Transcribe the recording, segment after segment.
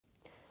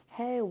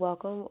Hey,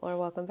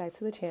 welcome back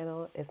to the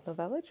channel. It's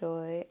Novella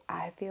Joy.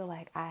 I feel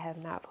like I have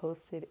not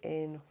posted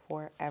in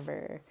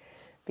forever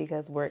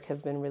because work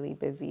has been really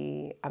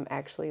busy. I'm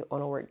actually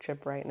on a work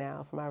trip right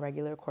now for my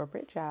regular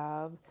corporate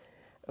job,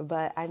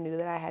 but I knew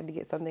that I had to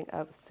get something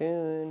up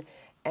soon.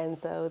 And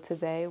so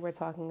today we're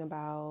talking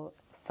about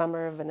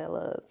summer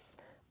vanillas.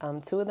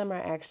 Two of them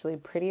are actually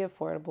pretty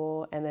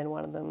affordable, and then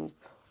one of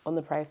them's on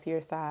the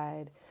pricier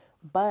side,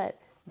 but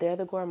they're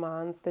the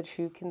gourmands that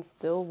you can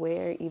still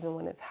wear even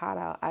when it's hot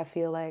out. I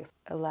feel like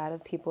a lot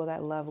of people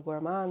that love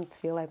gourmands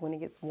feel like when it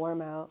gets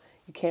warm out,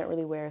 you can't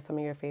really wear some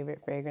of your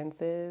favorite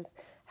fragrances.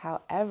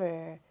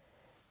 However,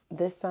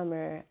 this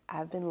summer,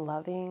 I've been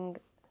loving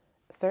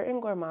certain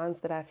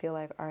gourmands that I feel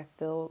like are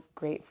still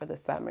great for the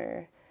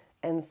summer.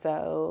 And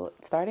so,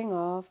 starting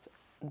off,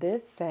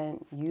 this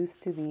scent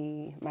used to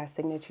be my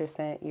signature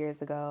scent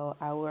years ago.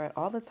 I wore it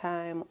all the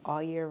time,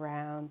 all year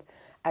round.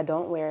 I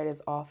don't wear it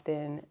as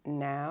often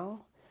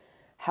now.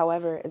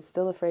 However, it's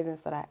still a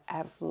fragrance that I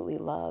absolutely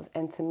love.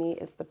 And to me,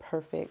 it's the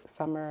perfect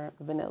summer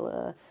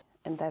vanilla.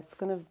 And that's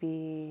going to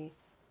be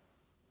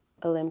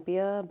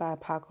Olympea by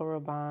Paco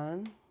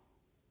Rabanne.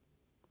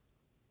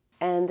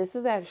 And this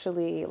is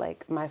actually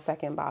like my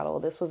second bottle.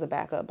 This was a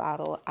backup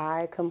bottle.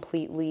 I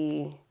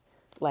completely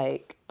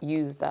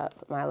used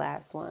up my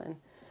last one.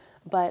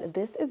 But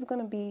this is going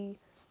to be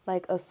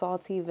like a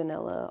salty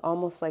vanilla,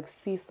 almost like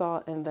sea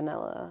salt and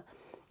vanilla.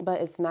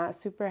 But it's not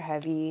super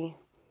heavy.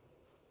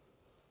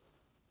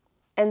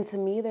 And to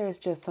me, there's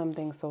just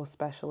something so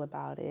special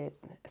about it,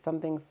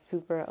 something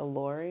super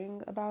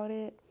alluring about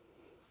it.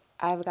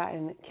 I've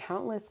gotten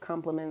countless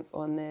compliments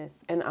on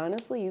this, and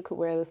honestly, you could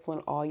wear this one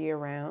all year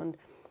round,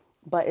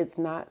 but it's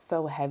not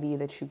so heavy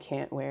that you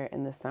can't wear it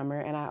in the summer.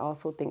 And I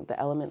also think the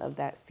element of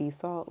that sea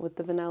salt with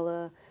the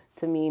vanilla,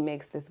 to me,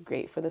 makes this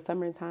great for the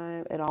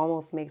summertime. It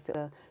almost makes it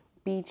a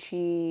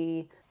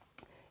beachy,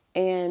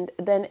 and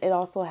then it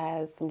also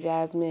has some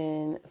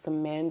jasmine,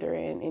 some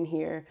mandarin in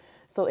here.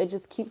 So it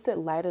just keeps it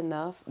light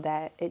enough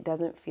that it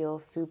doesn't feel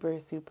super,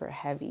 super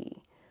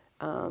heavy.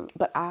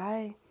 But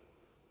I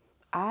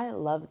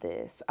love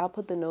this. I'll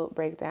put the note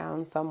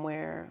breakdown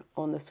somewhere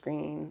on the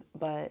screen,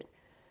 but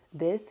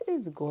this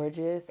is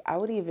gorgeous. I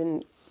would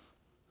even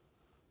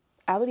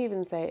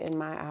say in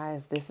my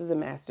eyes, this is a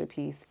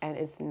masterpiece and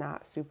it's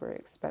not super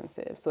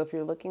expensive. So if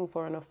you're looking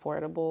for an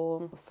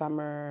affordable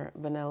summer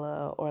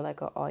vanilla or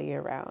like an all year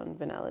round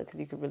vanilla,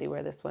 because you could really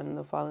wear this one in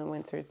the fall and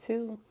winter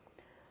too,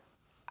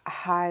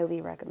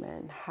 highly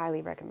recommend,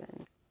 highly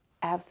recommend.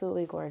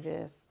 Absolutely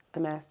gorgeous, a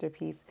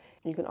masterpiece.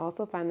 You can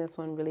also find this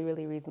one really,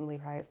 really reasonably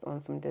priced on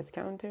some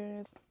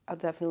discounters. I'll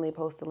definitely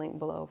post a link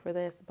below for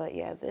this, but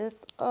yeah,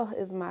 this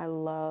is my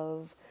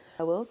love.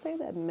 I will say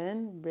that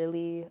men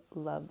really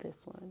love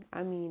this one.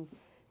 I mean,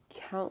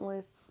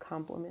 countless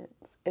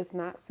compliments. It's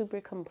not super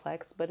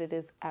complex, but it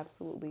is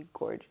absolutely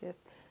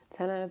gorgeous.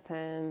 10 out of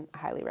 10,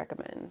 highly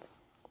recommend.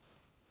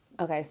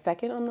 Okay,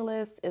 second on the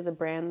list is a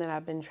brand that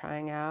I've been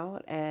trying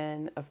out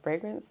and a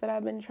fragrance that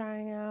I've been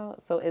trying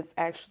out. So it's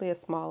actually a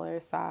smaller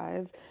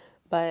size,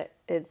 but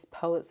it's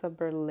Poets of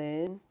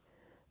Berlin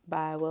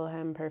by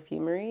Wilhelm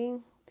Perfumerie.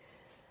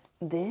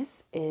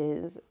 This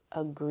is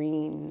a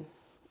green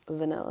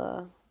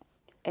vanilla,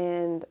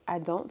 and I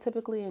don't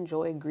typically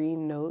enjoy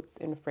green notes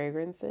in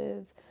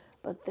fragrances,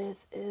 but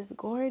this is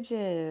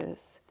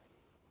gorgeous.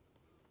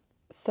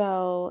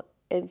 So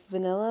it's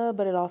vanilla,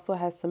 but it also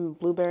has some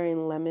blueberry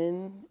and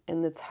lemon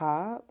in the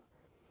top.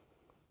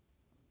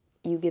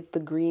 You get the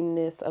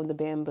greenness of the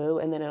bamboo,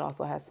 and then it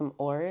also has some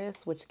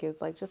orris, which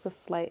gives like just a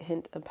slight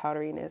hint of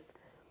powderiness.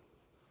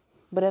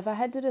 But if I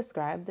had to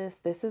describe this,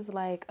 this is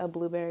like a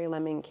blueberry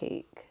lemon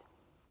cake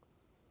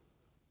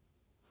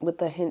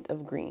with a hint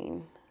of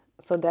green.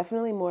 So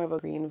definitely more of a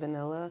green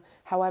vanilla.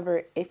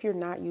 However, if you're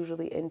not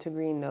usually into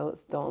green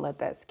notes, don't let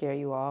that scare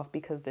you off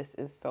because this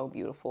is so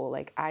beautiful.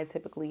 Like I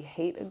typically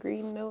hate a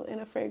green note in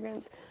a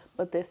fragrance,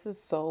 but this is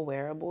so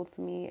wearable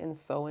to me and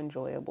so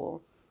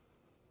enjoyable.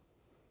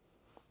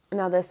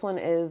 Now this one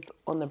is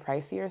on the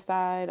pricier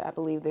side. I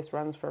believe this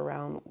runs for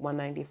around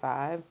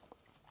 $195.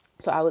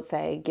 So I would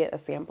say get a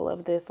sample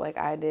of this like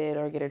I did,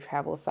 or get a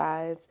travel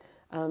size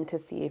to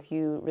see if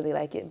you really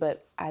like it.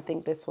 But I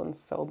think this one's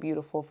so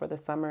beautiful for the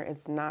summer.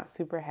 It's not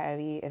super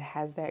heavy. It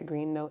has that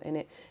green note in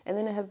it. And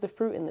then it has the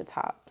fruit in the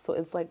top. So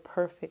it's like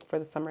perfect for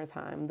the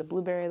summertime. The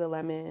blueberry, the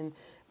lemon,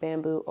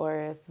 bamboo,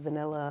 orris,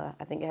 vanilla.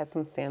 I think it has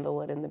some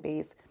sandalwood in the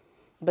base,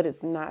 but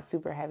it's not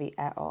super heavy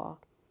at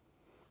all.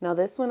 Now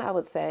this one, I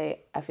would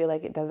say, I feel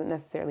like it doesn't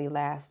necessarily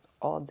last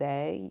all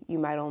day. You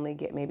might only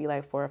get maybe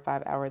like 4 or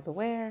 5 hours of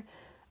wear.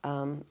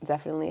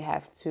 Definitely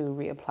have to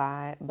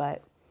reapply,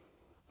 but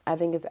I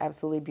think it's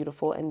absolutely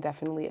beautiful and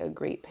definitely a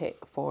great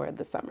pick for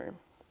the summer.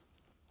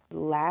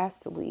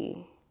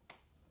 Lastly,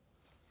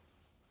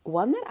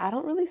 one that I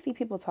don't really see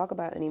people talk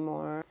about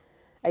anymore.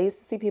 I used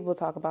to see people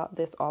talk about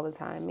this all the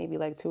time, maybe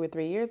like 2 or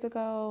 3 years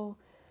ago.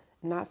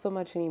 Not so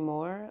much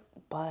anymore,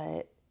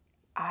 but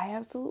I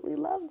absolutely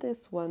love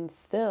this one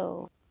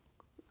still.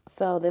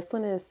 So this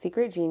one is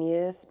Secret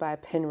Genius by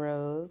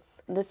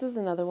Pinrose. This is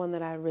another one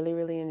that I really,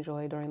 really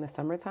enjoy during the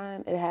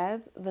summertime. It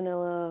has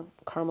vanilla,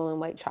 caramel, and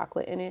white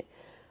chocolate in it,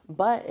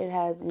 but it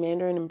has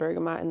mandarin and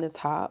bergamot in the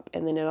top,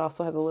 and then it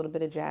also has a little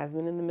bit of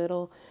jasmine in the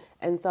middle.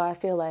 And so I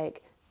feel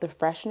like the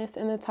freshness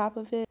in the top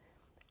of it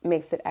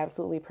makes it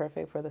absolutely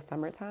perfect for the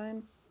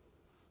summertime.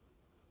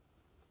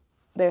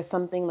 There's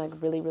something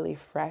like really, really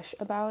fresh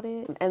about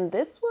it. And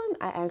this one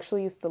I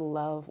actually used to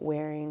love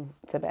wearing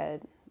to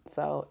bed.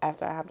 So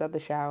after I hopped out the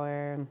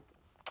shower,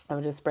 I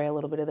would just spray a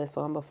little bit of this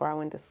on before I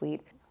went to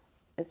sleep.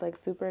 It's like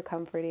super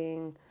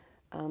comforting,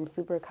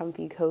 super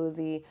comfy,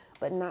 cozy,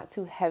 but not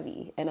too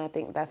heavy. And I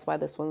think that's why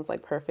this one's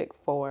like perfect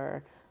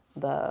for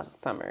the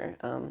summer.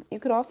 You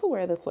could also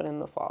wear this one in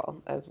the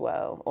fall as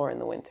well, or in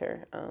the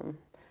winter.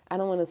 I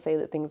don't want to say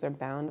that things are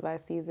bound by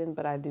season,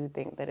 but I do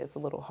think that it's a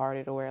little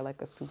harder to wear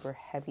like a super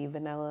heavy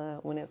vanilla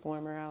when it's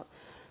warmer out.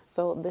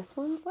 So this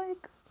one's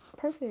like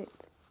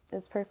perfect.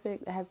 It's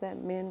perfect. It has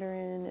that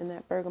mandarin and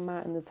that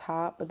bergamot in the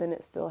top, but then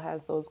it still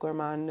has those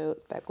gourmand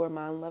notes that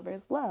gourmand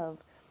lovers love.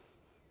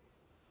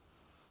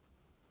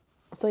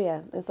 So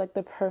yeah, it's like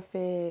the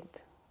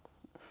perfect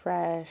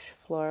fresh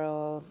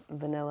floral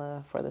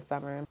vanilla for the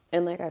summer.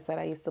 And like I said,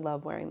 I used to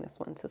love wearing this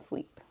one to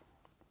sleep.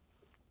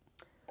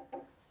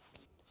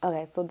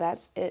 Okay, so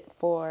that's it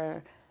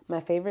for my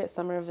favorite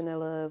summer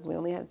vanillas. We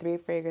only had 3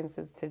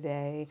 fragrances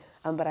today,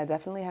 but I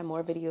definitely have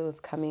more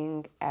videos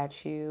coming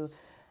at you.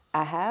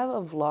 I have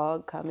a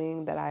vlog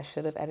coming that I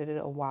should have edited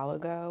a while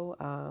ago.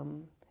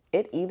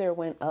 It either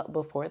went up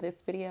before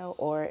this video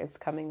or it's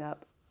coming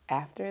up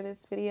after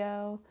this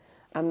video.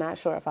 I'm not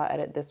sure if I'll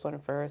edit this one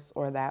first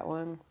or that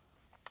one,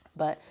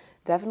 but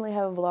definitely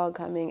have a vlog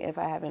coming if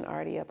I haven't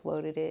already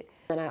uploaded it.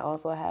 And I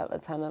also have a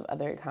ton of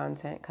other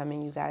content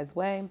coming you guys'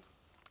 way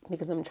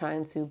because I'm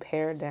trying to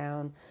pare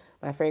down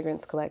my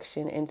fragrance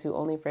collection into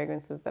only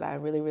fragrances that I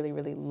really, really,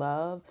 really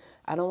love.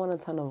 I don't want a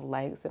ton of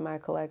likes in my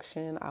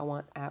collection. I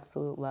want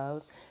absolute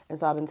loves. And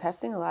so I've been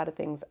testing a lot of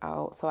things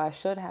out. So I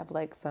should have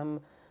like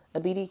a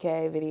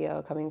BDK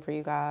video coming for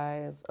you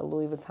guys, a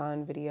Louis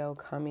Vuitton video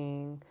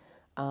coming,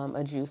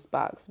 a juice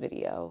box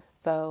video.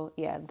 So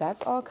yeah,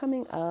 that's all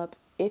coming up.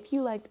 If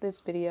you liked this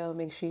video,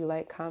 make sure you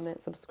like,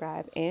 comment,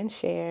 subscribe, and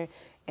share,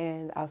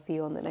 and I'll see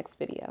you on the next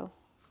video.